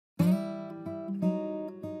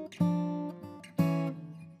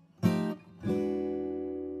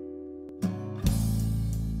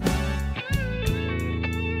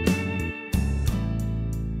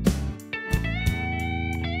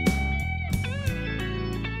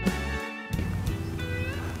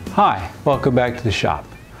Hi, welcome back to the shop.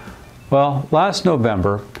 Well, last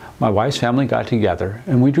November, my wife's family got together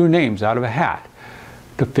and we drew names out of a hat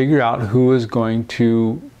to figure out who was going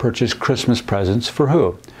to purchase Christmas presents for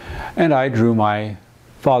who. And I drew my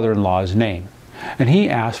father-in-law's name. And he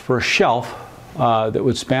asked for a shelf that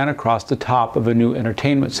would span across the top of a new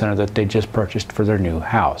entertainment center that they just purchased for their new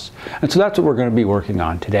house. And so that's what we're going to be working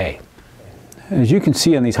on today. As you can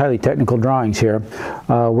see on these highly technical drawings here,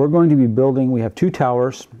 we're going to be building, we have 2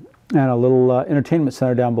 towers and a little entertainment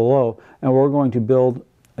center down below, and we're going to build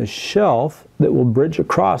a shelf that will bridge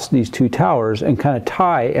across these 2 towers and kind of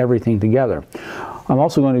tie everything together. I'm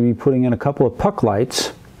also going to be putting in a couple of puck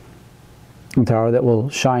lights in the tower that will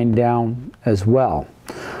shine down as well.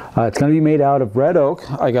 It's going to be made out of red oak.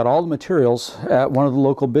 I got all the materials at one of the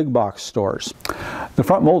local big box stores. The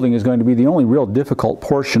front molding is going to be the only real difficult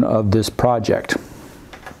portion of this project.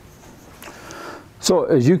 So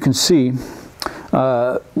as you can see,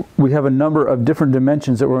 we have a number of different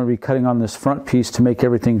dimensions that we're going to be cutting on this front piece to make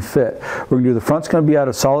everything fit. We're going to do the front's going to be out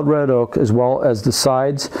of solid red oak, as well as the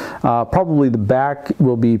sides. Probably the back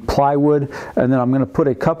will be plywood, and then I'm going to put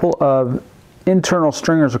a couple of internal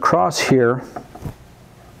stringers across here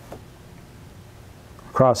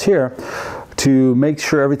to make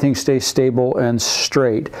sure everything stays stable and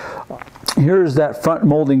straight. Here's that front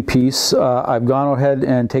molding piece. I've gone ahead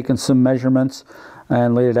and taken some measurements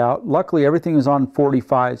and laid it out. Luckily everything is on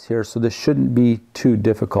 45s here, so this shouldn't be too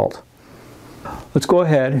difficult. Let's go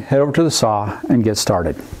ahead, head over to the saw and get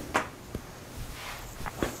started.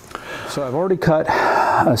 So I've already cut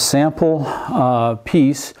a sample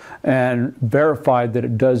piece and verified that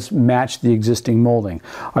it does match the existing molding.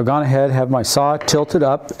 I've gone ahead, have my saw tilted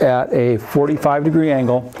up at a 45-degree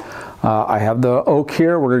angle. I have the oak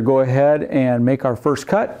here. We're going to go ahead and make our first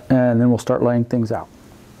cut, and then we'll start laying things out.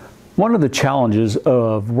 One of the challenges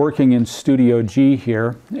of working in Studio G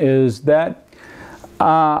here is that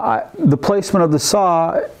the placement of the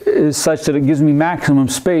saw is such that it gives me maximum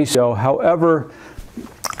space. However,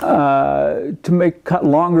 to cut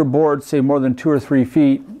longer boards, say more than 2 or 3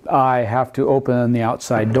 feet, I have to open the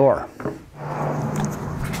outside door.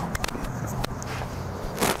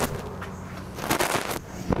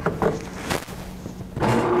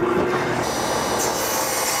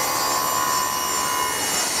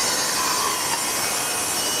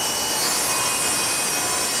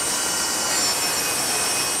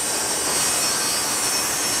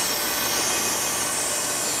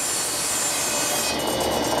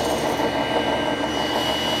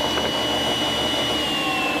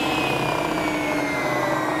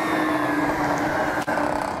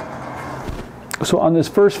 So on this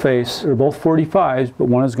first face, they're both 45s, but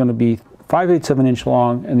one is going to be 5/8 of an inch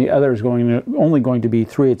long, and the other is only going to be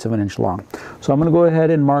 3/8 of an inch long. So I'm going to go ahead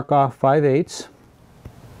and mark off 5/8.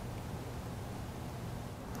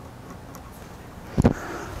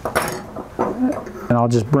 And I'll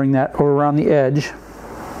just bring that over around the edge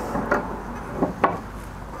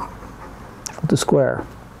of the square.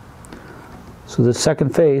 So the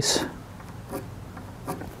second face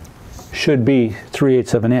should be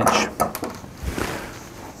 3/8 of an inch.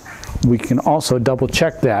 We can also double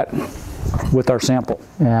check that with our sample,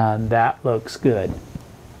 and that looks good.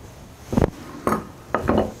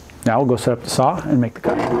 Now we'll go set up the saw and make the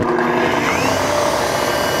cut.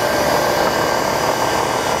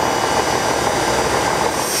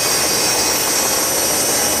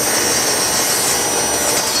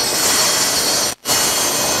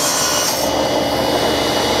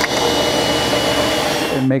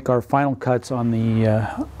 Make our final cuts on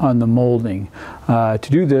the molding. To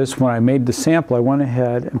do this, when I made the sample, I went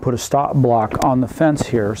ahead and put a stop block on the fence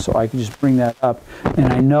here so I could just bring that up,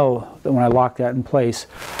 and I know that when I lock that in place,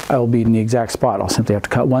 I will be in the exact spot. I'll simply have to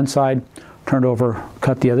cut one side, turn it over,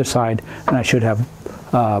 cut the other side, and I should have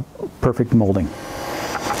perfect molding.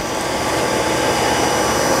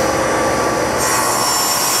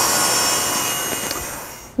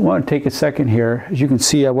 I want to take a second here. As you can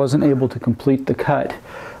see, I wasn't able to complete the cut.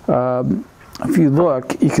 If you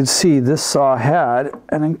look, you can see this saw had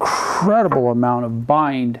an incredible amount of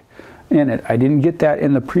bind in it. I didn't get that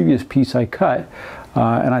in the previous piece I cut,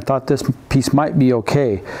 and I thought this piece might be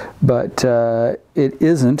okay, but it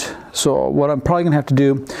isn't. So what I'm probably going to have to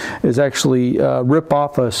do is actually rip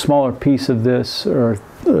off a smaller piece of this, or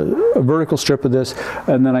a vertical strip of this,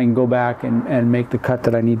 and then I can go back and make the cut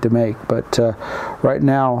that I need to make. But right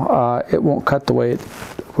now it won't cut the way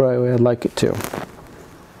I'd like it to.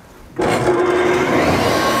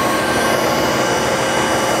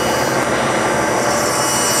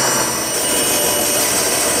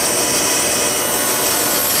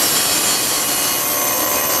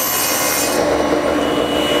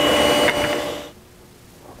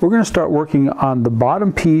 We're going to start working on the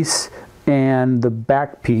bottom piece and the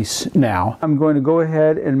back piece now. I'm going to go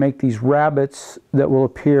ahead and make these rabbets that will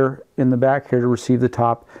appear in the back here to receive the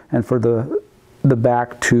top, and for the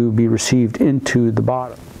back to be received into the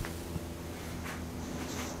bottom.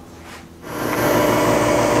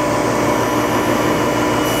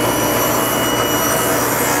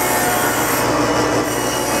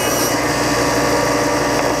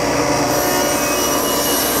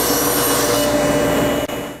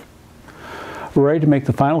 We're ready to make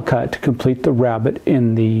the final cut to complete the rabbet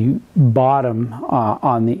in the bottom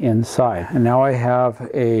on the inside. And now I have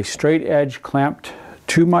a straight edge clamped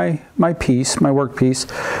to my piece, my work piece,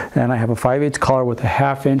 and I have a 5/8 collar with a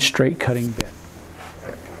 1/2 inch straight cutting bit.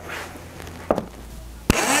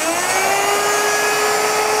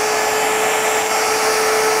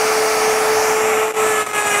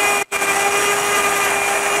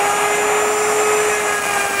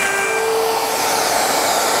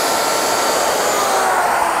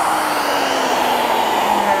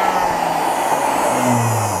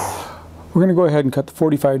 We're going to go ahead and cut the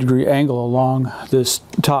 45-degree angle along this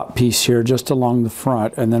top piece here, just along the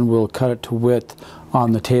front, and then we'll cut it to width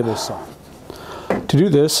on the table saw. To do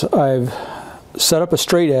this, I've set up a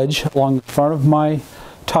straight edge along the front of my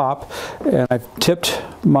top, and I've tipped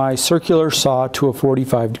my circular saw to a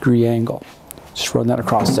 45-degree angle. Just run that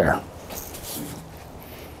across there.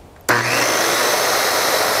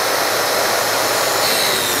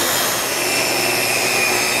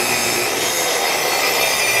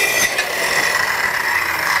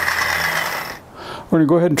 We're going to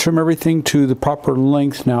go ahead and trim everything to the proper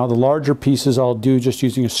length now. The larger pieces I'll do just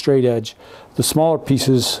using a straight edge. The smaller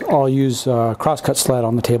pieces I'll use a crosscut sled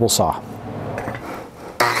on the table saw.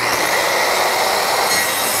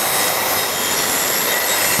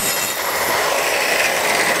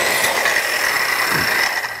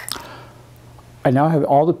 I now have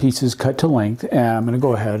all the pieces cut to length, and I'm going to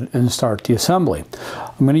go ahead and start the assembly.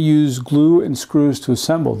 I'm going to use glue and screws to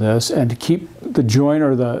assemble this, and to keep the joint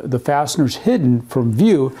or the fasteners hidden from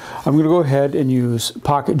view, I'm going to go ahead and use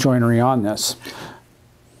pocket joinery on this.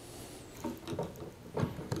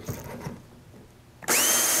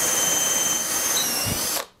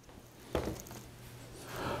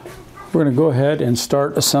 We're going to go ahead and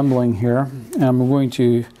start assembling here, and I'm going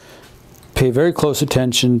to pay very close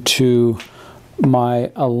attention to my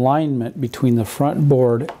alignment between the front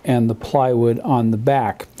board and the plywood on the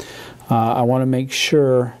back. I want to make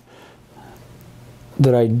sure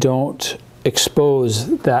that I don't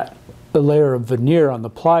expose the layer of veneer on the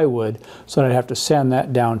plywood, so that I'd have to sand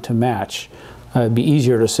that down to match. It'd be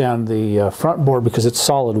easier to sand the front board because it's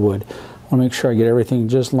solid wood. I want to make sure I get everything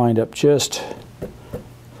just lined up just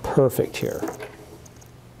perfect here.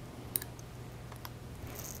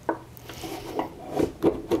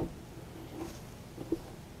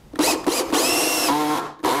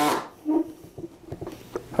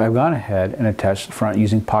 I've gone ahead and attached the front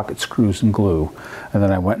using pocket screws and glue, and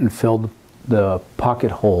then I went and filled the pocket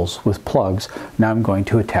holes with plugs. Now I'm going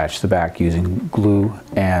to attach the back using glue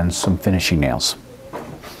and some finishing nails.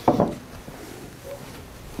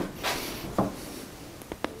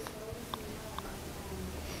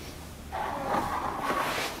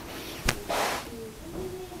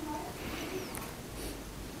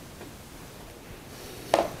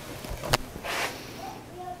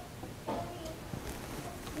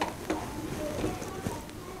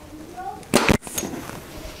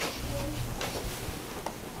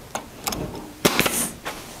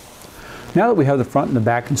 Now that we have the front and the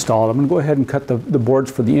back installed, I'm going to go ahead and cut the boards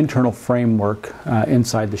for the internal framework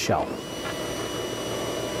inside the shell.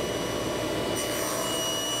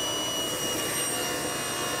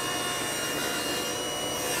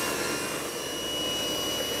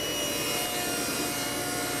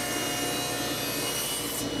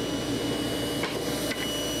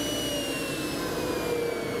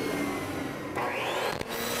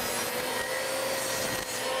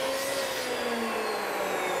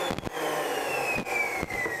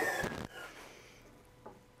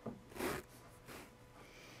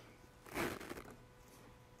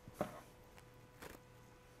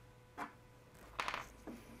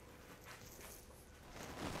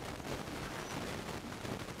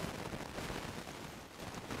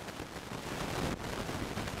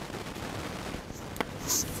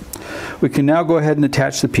 We can now go ahead and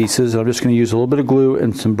attach the pieces. I'm just going to use a little bit of glue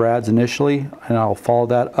and some brads initially, and I'll follow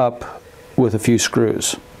that up with a few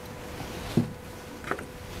screws.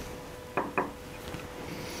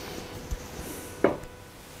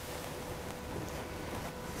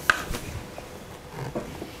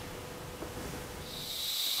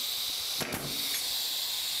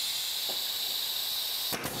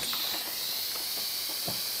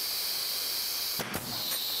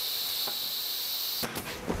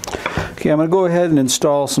 Okay, I'm going to go ahead and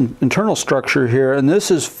install some internal structure here, and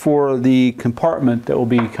this is for the compartment that will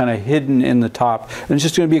be kind of hidden in the top. And it's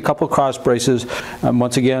just going to be a couple of cross braces.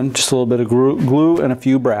 Once again, just a little bit of glue and a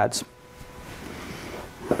few brads.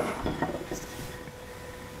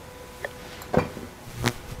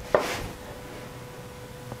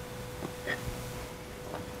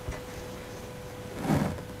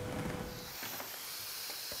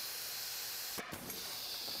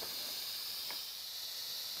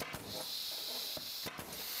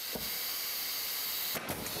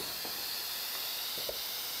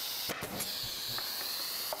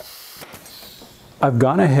 I've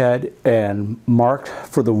gone ahead and marked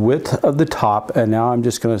for the width of the top, and now I'm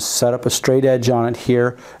just going to set up a straight edge on it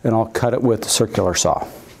here, and I'll cut it with the circular saw.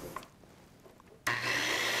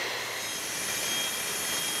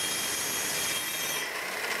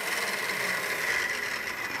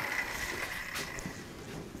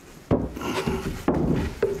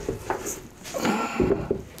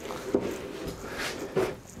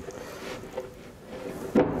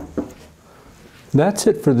 That's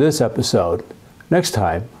it for this episode. Next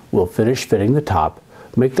time, we'll finish fitting the top,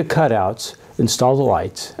 make the cutouts, install the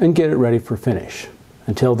lights, and get it ready for finish.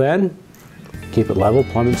 Until then, keep it level,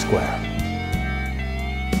 plumb, and square.